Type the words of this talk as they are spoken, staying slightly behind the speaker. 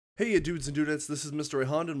Hey you dudes and dudettes, this is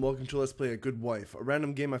MrRayhonda and welcome to Let's Play A Good Wife, a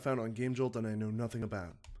random game I found on Game Jolt and I know nothing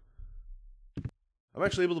about. I'm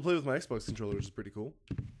actually able to play with my Xbox controller, which is pretty cool.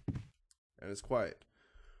 And it's quiet.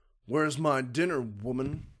 Where's my dinner,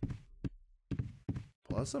 woman?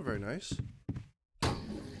 Well, that's not very nice. Okay.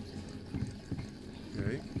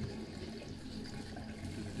 Do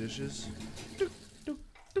the dishes.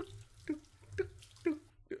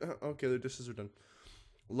 Okay, the dishes are done.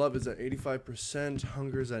 Love is at 85%,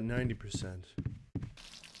 hunger is at 90%.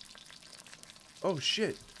 Oh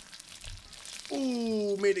shit.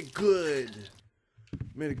 Ooh, made it good.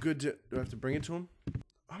 Made it good. Do I have to bring it to him?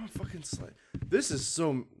 I'm a fucking slut. This is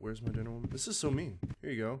so. Where's my dinner, woman? This is so mean.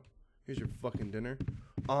 Here you go. Here's your fucking dinner.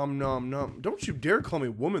 Nom nom. Don't you dare call me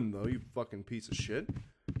woman though, you fucking piece of shit.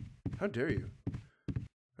 How dare you?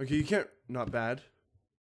 Okay, you can't. Not bad.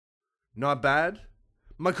 Not bad?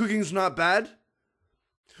 My cooking's not bad?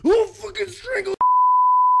 Oh, fucking strangle!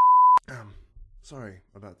 Sorry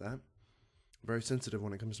about that. I'm very sensitive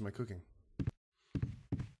when it comes to my cooking.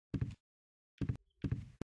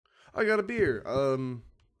 I got a beer.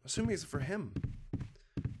 Assuming it's for him.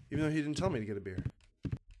 Even though he didn't tell me to get a beer.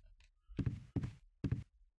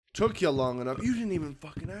 Took you long enough. You didn't even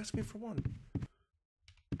fucking ask me for one.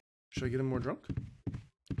 Should I get him more drunk?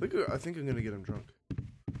 I think I'm gonna get him drunk.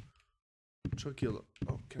 Took you.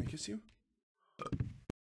 Oh, can I kiss you?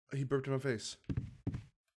 He burped in my face.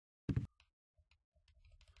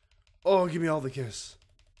 Oh, give me all the kiss.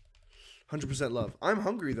 100% love. I'm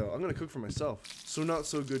hungry though. I'm gonna cook for myself. So not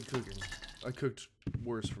so good cooking. I cooked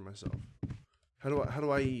worse for myself. How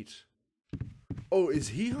do I eat? Oh, is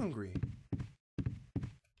he hungry?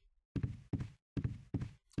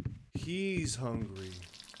 He's hungry.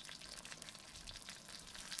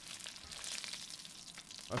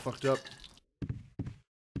 I fucked up.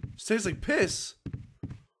 This tastes like piss.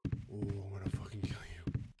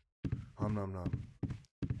 Nom nom.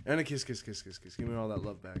 And a kiss, kiss, kiss, kiss, kiss. Give me all that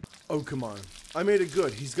love back. Oh, come on. I made it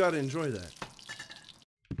good. He's got to enjoy that.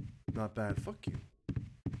 Not bad. Fuck you.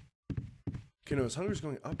 Okay, no, his hunger's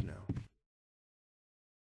going up now.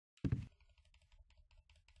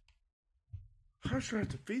 How should I have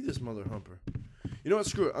to feed this mother humper? You know what?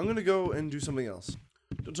 Screw it. I'm going to go and do something else.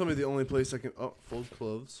 Don't tell me the only place I can... Oh, fold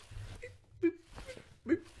clothes.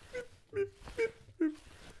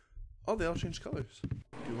 Oh, they all change colors.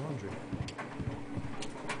 Do laundry.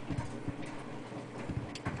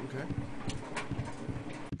 Okay.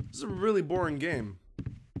 This is a really boring game.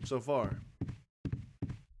 So far.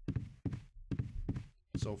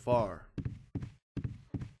 So far.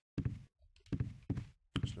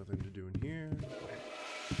 There's nothing to do in here.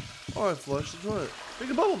 Oh, I flushed the toilet. Take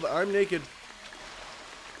a bubble bath. I'm naked.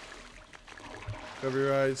 Cover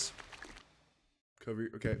your eyes. Cover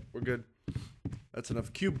your... Okay, we're good. That's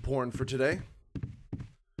enough cube porn for today.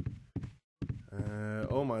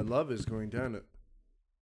 Oh, my love is going down it.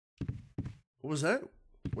 What was that?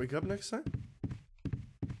 Wake up next time?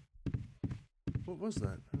 What was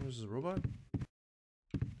that? Was this a robot?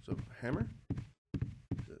 Is it a hammer?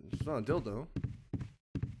 It's not a dildo.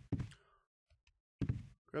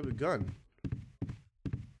 Grab a gun.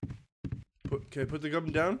 Okay, put the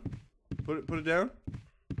gun down. Put it down.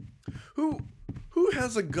 Who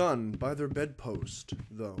has a gun by their bedpost,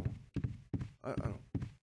 though? I don't...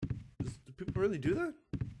 Do people really do that?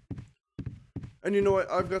 And you know what?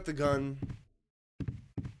 I've got the gun.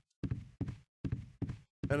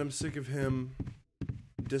 And I'm sick of him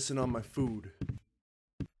dissing on my food.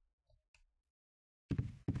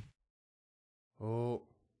 Oh.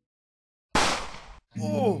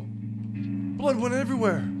 Oh! Blood went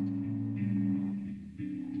everywhere!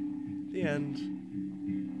 The end.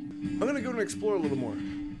 I'm gonna go and explore a little more.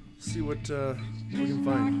 See what we can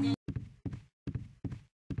find.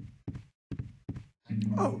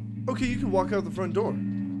 Oh, okay, you can walk out the front door.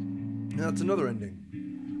 And that's another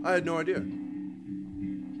ending. I had no idea.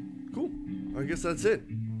 Cool. I guess that's it.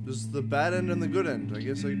 This is the bad end and the good end. I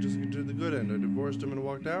guess I just did the good end. I divorced him and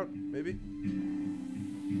walked out, maybe?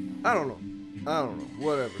 I don't know.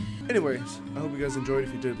 Whatever. Anyways, I hope you guys enjoyed.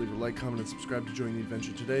 If you did, leave a like, comment, and subscribe to join the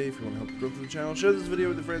adventure today. If you want to help the growth of the channel, share this video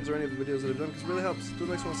with your friends or any of the videos that I've done because it really helps. Till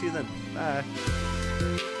the next one, I'll see you then. Bye.